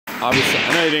obviously,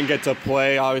 I know you didn't get to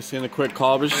play, obviously, in the quick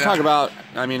call, but just talk about,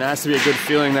 I mean, it has to be a good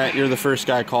feeling that you're the first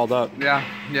guy called up. Yeah,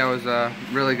 it was a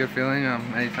really good feeling.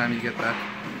 Anytime you get that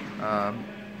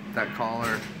that call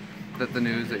or the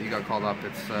news that you got called up,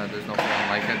 it's there's no feeling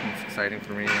like it, and it's exciting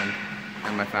for me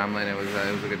and my family, and it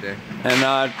was a good day.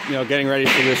 And you know, getting ready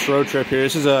for this road trip here,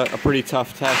 this is a pretty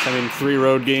tough test. I mean, 3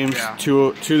 road games, two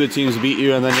of the teams beat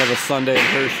you, and then you have a Sunday in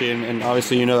Hershey, and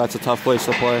obviously you know that's a tough place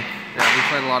to play. Yeah, we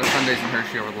played a lot of Sundays in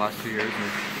Hershey over the last 2 years,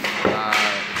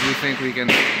 and we think we can.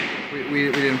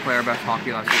 We didn't play our best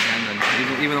hockey last weekend,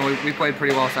 and even though we played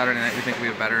pretty well Saturday night, we think we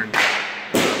have better. And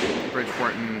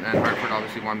Bridgeport and Hartford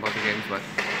obviously won both the games, but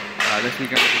this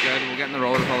weekend will be good. We'll get in the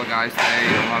road with all the guys today.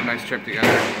 We'll have a nice trip together.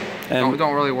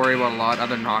 Don't really worry about a lot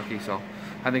other than hockey, so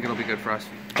I think it'll be good for us.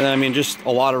 And I mean, just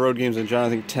a lot of road games in general. I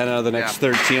think 10 out of the next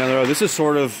 13 on the road. This is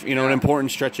sort of, you know, an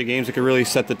important stretch of games that could really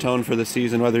set the tone for the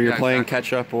season, whether you're playing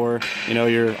catch up or, you know,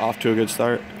 you're off to a good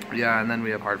start. Yeah, and then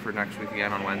we have Hartford next week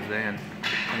again on Wednesday, and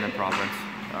then Providence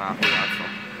after that.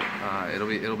 So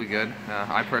it'll be good.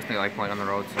 I personally like playing on the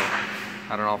road, so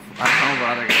I don't know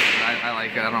about other guys. I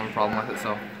like it. I don't have a problem with it.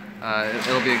 So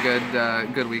it'll be a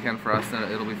good weekend for us, and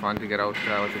it'll be fun to get out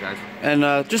with the guys.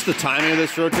 And just the timing of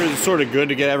this road trip is sort of good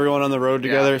to get everyone on the road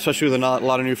together, especially with a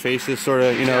lot of new faces. Sort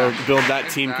of, you know, build that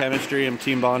team chemistry and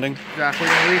team bonding. Exactly.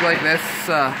 In a league like this,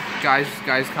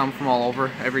 guys come from all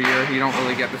over every year. You don't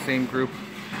really get the same group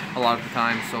a lot of the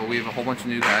time, so we have a whole bunch of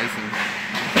new guys, and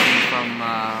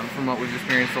from what we've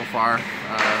experienced so far,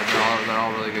 they're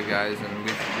all really good guys, and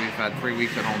we've had 3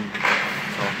 weeks at home,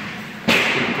 so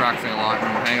we've been practicing a lot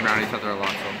and hanging around each other a lot,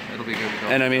 so it'll be good to go.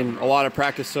 And I mean, a lot of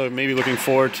practice, so maybe looking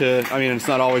forward to, I mean, it's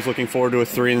not always looking forward to a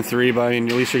 3-3, but I mean,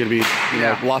 at least you're going to be, you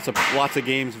know, lots of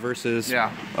games versus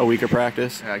a week of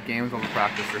practice. Yeah, games over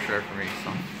practice for sure for me,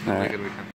 so it'll be a good weekend.